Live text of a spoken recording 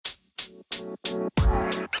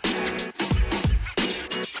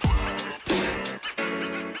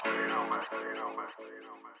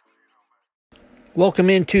Welcome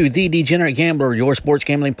into The Degenerate Gambler, your sports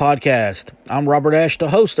gambling podcast. I'm Robert Ash, the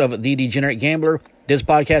host of The Degenerate Gambler. This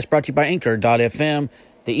podcast brought to you by Anchor.fm,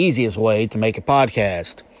 the easiest way to make a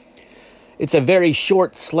podcast. It's a very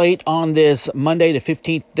short slate on this Monday, the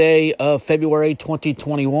 15th day of February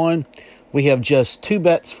 2021. We have just two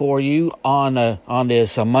bets for you on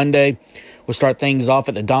this Monday. We'll start things off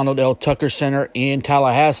at the Donald L. Tucker Center in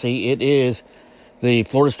Tallahassee. It is the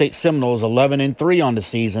Florida State Seminoles, 11-3 on the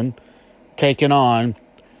season, taking on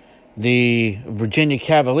the Virginia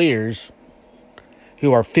Cavaliers,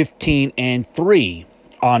 who are 15-3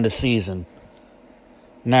 on the season.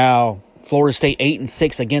 Now, Florida State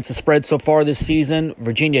 8-6 against the spread so far this season.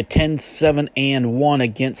 Virginia 10-7-1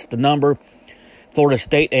 against the number. Florida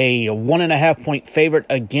State a 1.5 point favorite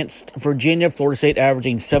against Virginia. Florida State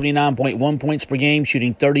averaging 79.1 points per game,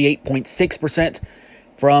 shooting 38.6%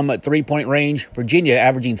 from three-point range. Virginia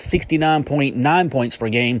averaging 69.9 points per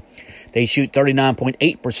game. They shoot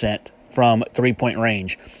 39.8% from three-point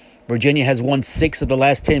range. Virginia has won 6 of the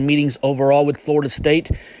last 10 meetings overall with Florida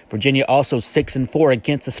State. Virginia also 6-4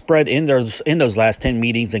 against the spread in those last 10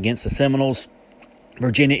 meetings against the Seminoles.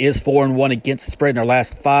 Virginia is 4-1 against the spread in their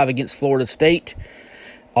last 5 against Florida State.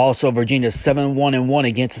 Also, Virginia 7-1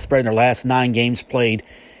 against the spread in their last 9 games played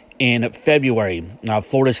in February. Now,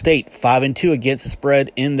 Florida State 5-2 against the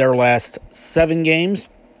spread in their last 7 games.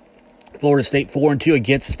 Florida State 4-2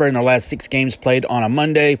 against the spread in their last 6 games played on a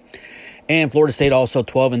Monday. And Florida State also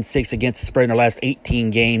 12-6 against the spread in their last 18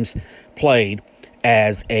 games played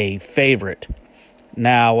as a favorite.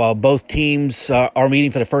 Now, both teams are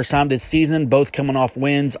meeting for the first time this season, both coming off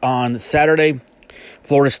wins on Saturday.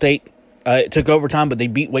 Florida State it took overtime, but they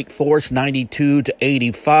beat Wake Forest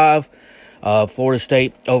 92-85. Florida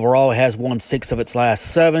State overall has won 6 of its last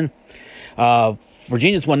 7.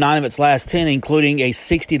 Virginia's won 9 of its last 10, including a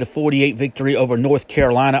 60-48 victory over North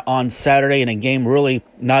Carolina on Saturday in a game really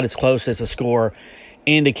not as close as the score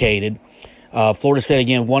indicated. Florida State,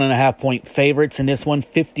 again, 1.5 point favorites in this one.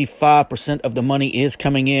 55% of the money is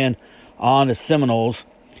coming in on the Seminoles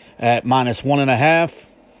at -1.5.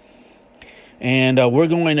 And we're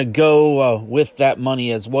going to go with that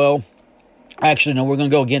money as well. Actually, no, we're going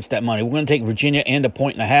to go against that money. We're going to take Virginia and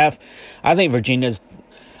 1.5. I think Virginia's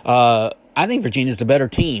the better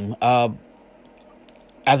team. I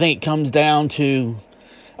think it comes down to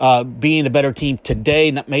being the better team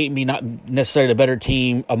today, maybe not necessarily the better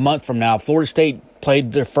team a month from now. Florida State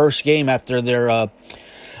played their first game after their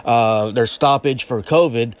stoppage for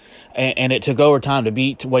COVID, and it took overtime to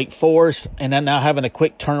beat Wake Forest, and then now having a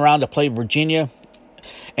quick turnaround to play Virginia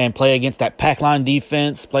and play against that pack line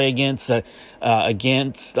defense, play against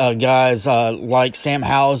guys like Sam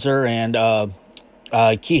Hauser and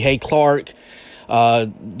Kihei Clark.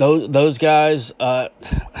 Those guys,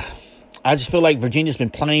 I just feel like Virginia's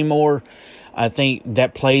been playing more. I think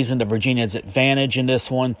that plays into Virginia's advantage in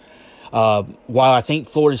this one. While I think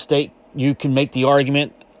Florida State, you can make the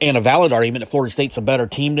argument, and a valid argument, that Florida State's a better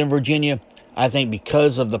team than Virginia. I think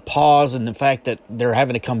because of the pause and the fact that they're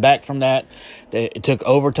having to come back from that, it took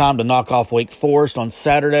overtime to knock off Wake Forest on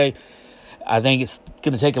Saturday. I think it's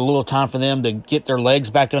going to take a little time for them to get their legs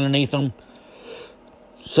back underneath them.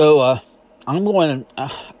 So I'm going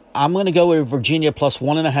to go with Virginia plus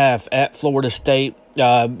 1.5 at Florida State.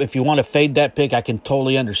 If you want to fade that pick, I can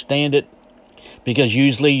totally understand it, because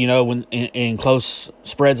usually, you know, when in close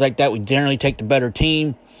spreads like that, we generally take the better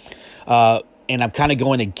team. And I'm kind of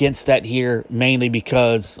going against that here, mainly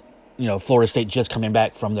because, you know, Florida State just coming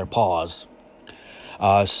back from their pause.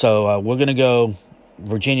 So we're going to go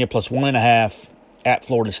Virginia plus 1.5 at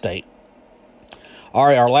Florida State. All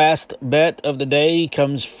right, our last bet of the day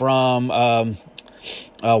comes from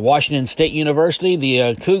Washington State University.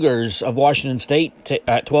 The Cougars of Washington State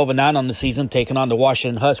at 12-9 on the season, taking on the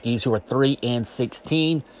Washington Huskies, who are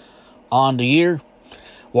 3-16 on the year.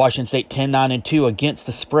 Washington State 10-9-2 against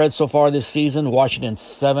the spread so far this season. Washington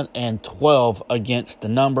 7-12 against the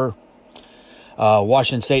number.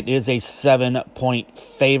 Washington State is a 7-point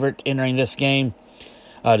favorite entering this game.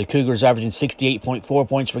 The Cougars averaging 68.4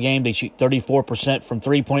 points per game. They shoot 34% from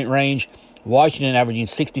three-point range. Washington averaging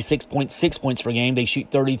 66.6 points per game. They shoot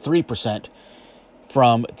 33%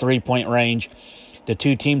 from three-point range. The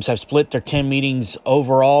two teams have split their 10 meetings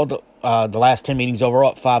overall, the last 10 meetings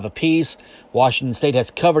overall at 5 apiece. Washington State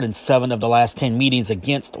has covered in 7 of the last 10 meetings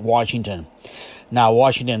against Washington. Now,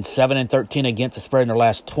 Washington 7-13 against the spread in their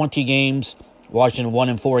last 20 games. Washington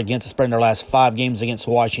 1-4 against the spread in their last 5 games against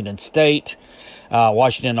Washington State.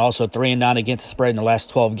 Washington also 3-9 against the spread in the last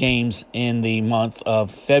 12 games in the month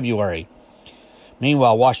of February.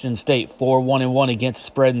 Meanwhile, Washington State 4-1-1 against the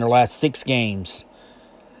spread in their last 6 games.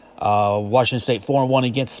 Washington State 4-1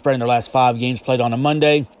 against the spread in their last 5 games played on a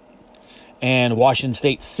Monday. And Washington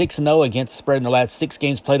State 6-0 against the spread in their last 6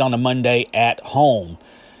 games played on a Monday at home.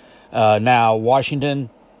 Now,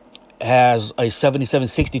 Washington has a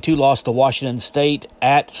 77-62 loss to Washington State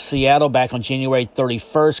at Seattle back on January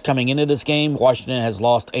 31st. Coming into this game, Washington has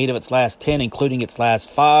lost 8 of its last 10, including its last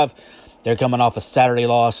 5. They're coming off a Saturday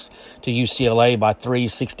loss to UCLA by 3,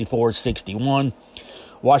 64-61.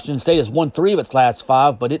 Washington State has won 3 of its last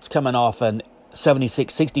 5, but it's coming off an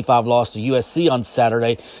 76-65 loss to USC on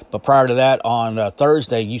Saturday. But prior to that, on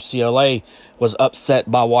Thursday, UCLA was upset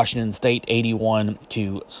by Washington State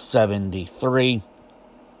 81-73.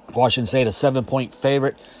 Washington State, a 7-point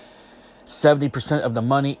favorite. 70% of the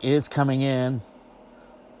money is coming in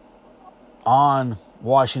on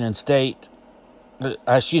Washington State.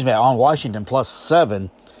 On Washington plus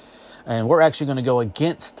 7. And we're actually going to go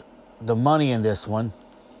against the money in this one.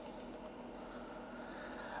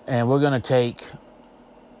 And we're going to take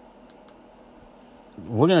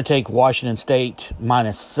Washington State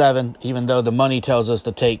minus 7, even though the money tells us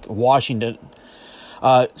to take Washington,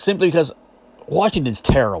 simply because Washington's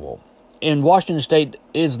terrible. And Washington State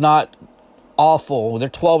is not awful. They're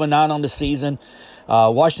 12-9 on the season.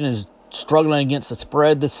 Washington is struggling against the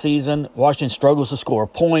spread this season. Washington struggles to score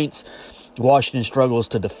points. Washington struggles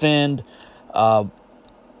to defend.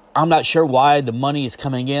 I'm not sure why the money is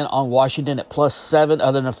coming in on Washington at plus 7,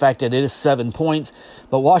 other than the fact that it is 7 points.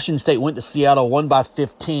 But Washington State went to Seattle, won by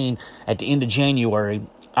 15 at the end of January.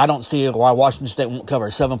 I don't see why Washington State won't cover a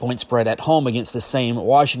 7-point spread at home against the same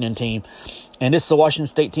Washington team. And this is the Washington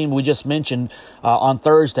State team we just mentioned on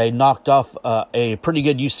Thursday, knocked off a pretty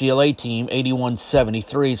good UCLA team,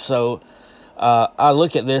 81-73. So I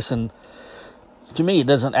look at this, and to me, it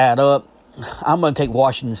doesn't add up. I'm going to take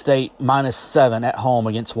Washington State minus 7 at home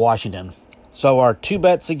against Washington. So our 2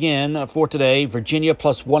 bets again for today, Virginia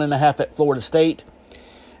plus 1.5 at Florida State,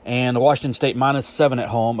 and Washington State minus 7 at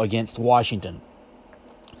home against Washington.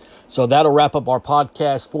 So that'll wrap up our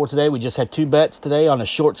podcast for today. We just had 2 bets today on a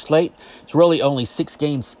short slate. It's really only 6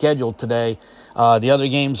 games scheduled today. The other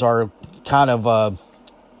games are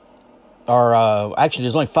actually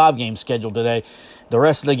there's only 5 games scheduled today. The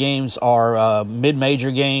rest of the games are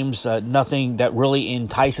mid-major games, nothing that really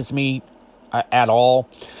entices me at all.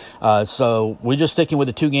 So we're just sticking with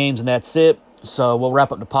the 2 games, and that's it. So we'll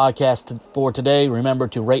wrap up the podcast for today. Remember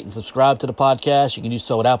to rate and subscribe to the podcast. You can do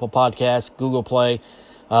so at Apple Podcasts, Google Play,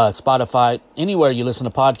 Spotify, anywhere you listen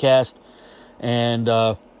to podcasts. And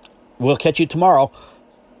we'll catch you tomorrow.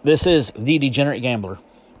 This is The Degenerate Gambler.